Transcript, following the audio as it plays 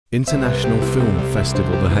International Film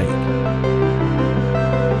Festival, The Hague.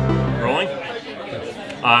 Rolling.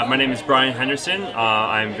 My name is Brian Henderson.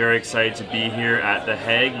 I'm very excited to be here at The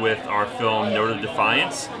Hague with our film Note of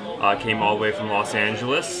Defiance. Came all the way from Los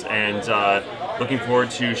Angeles, and looking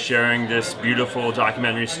forward to sharing this beautiful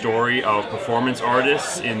documentary story of performance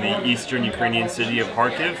artists in the eastern Ukrainian city of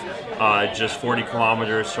Kharkiv, just 40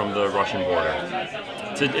 kilometers from the Russian border.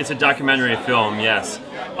 It's a documentary film, yes.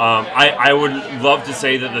 I would love to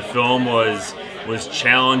say that the film was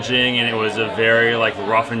challenging and it was a very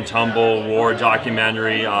rough and tumble war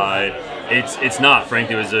documentary. It's not,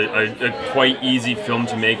 frankly. It was a quite easy film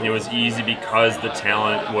to make, and it was easy because the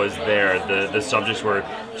talent was there. The subjects were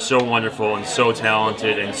so wonderful and so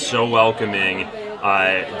talented and so welcoming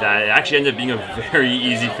that it actually ended up being a very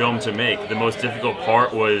easy film to make. The most difficult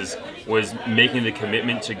part was making the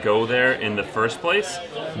commitment to go there in the first place.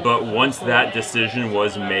 But once that decision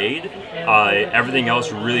was made, everything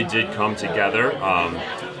else really did come together.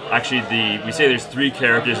 Actually, we say there's three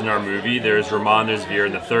characters in our movie. There's Roman, there's Veer,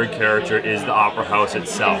 and the third character is the opera house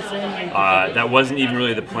itself. That wasn't even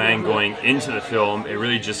really the plan going into the film. It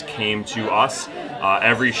really just came to us.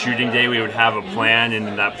 Every shooting day we would have a plan, and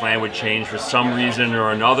then that plan would change for some reason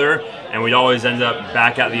or another, and we'd always end up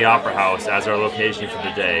back at the opera house as our location for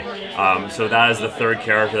the day. So that is the third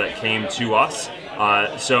character that came to us.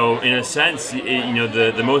 So in a sense,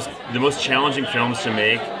 the most challenging films to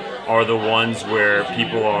make are the ones where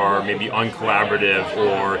people are maybe uncollaborative,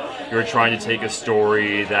 or you're trying to take a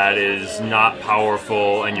story that is not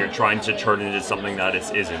powerful and you're trying to turn it into something that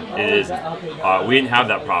it isn't. We didn't have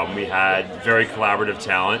that problem. We had very collaborative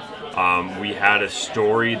talent. We had a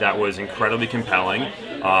story that was incredibly compelling.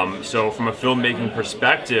 So from a filmmaking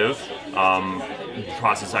perspective, the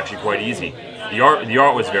process is actually quite easy. The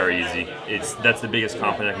art was very easy. That's the biggest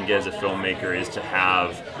compliment I can get as a filmmaker, is to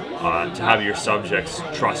have your subjects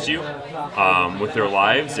trust you with their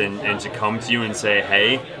lives, and to come to you and say,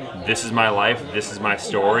 hey, this is my life, this is my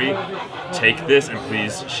story, take this and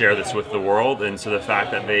please share this with the world. And so the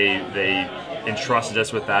fact that they entrusted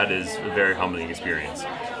us with that is a very humbling experience.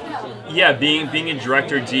 Yeah, being a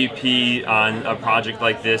director DP on a project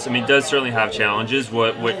like this, does certainly have challenges.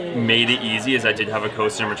 What made it easy is I did have a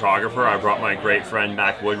co-cinematographer. I brought my great friend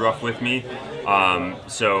Mac Woodruff with me.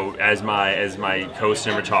 So as my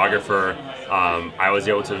co-cinematographer, I was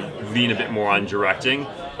able to lean a bit more on directing.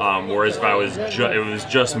 Whereas if it was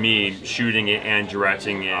just me shooting it and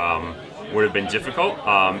directing it, would have been difficult.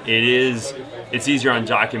 It's easier on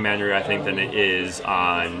documentary, I think, than it is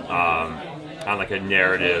on like a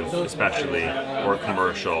narrative, especially, or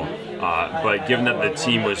commercial. But given that the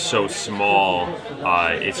team was so small,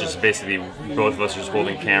 it's just basically both of us are just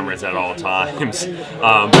holding cameras at all times.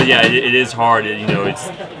 But yeah, it is hard. I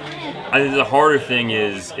think the harder thing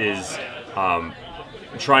is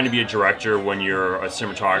trying to be a director when you're a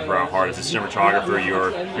cinematographer at heart. As a cinematographer,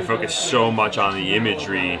 you're focused so much on the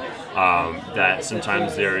imagery that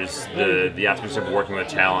sometimes there's the aspects of working with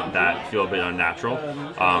talent that feel a bit unnatural.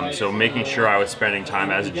 So making sure I was spending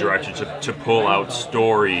time as a director to pull out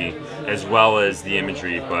story as well as the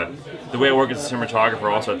imagery. But the way I work as a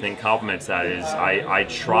cinematographer also, I think, complements that. Is I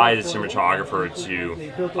try as a cinematographer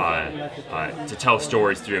to tell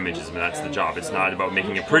stories through images. That's the job. It's not about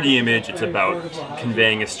making a pretty image. It's about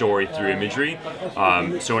conveying a story through imagery.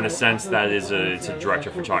 So in a sense, it's a director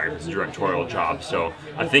photographer. It's a directorial job. So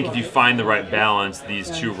I think if you find the right balance,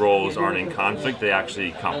 these two roles aren't in conflict. They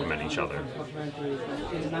actually complement each other.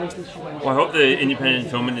 Well, I hope the independent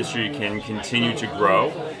film industry can continue to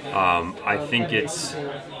grow. I think it's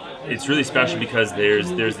really special because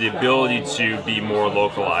there's the ability to be more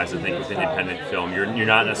localized, I think, with independent film. You're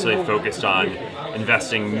not necessarily focused on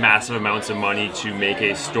investing massive amounts of money to make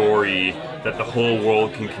a story that the whole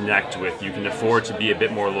world can connect with. You can afford to be a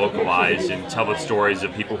bit more localized and tell the stories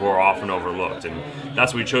of people who are often overlooked. And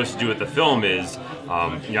that's what we chose to do with the film.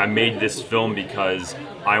 I made this film because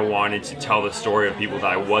I wanted to tell the story of people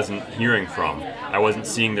that I wasn't hearing from. I wasn't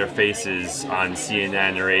seeing their faces on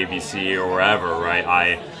CNN or ABC or wherever,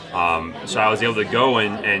 right? So I was able to go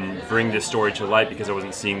and bring this story to light because I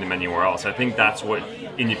wasn't seeing them anywhere else. I think that's what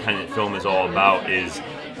independent film is all about, is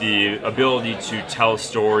the ability to tell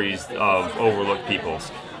stories of overlooked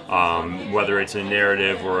peoples. Whether it's a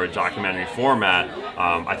narrative or a documentary format,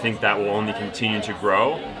 I think that will only continue to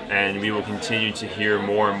grow, and we will continue to hear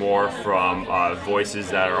more and more from voices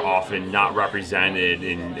that are often not represented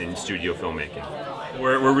in studio filmmaking.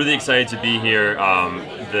 We're really excited to be here.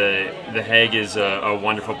 The Hague is a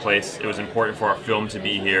wonderful place. It was important for our film to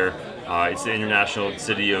be here. It's the international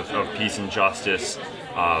city of peace and justice.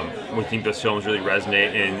 We think those films really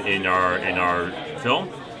resonate in our film.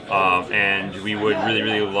 and we would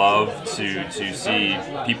really love to see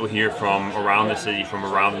people here from around the city, from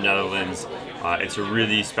around the Netherlands. It's a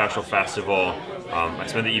really special festival. I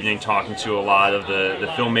spent the evening talking to a lot of the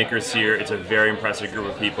filmmakers here. It's a very impressive group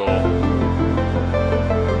of people.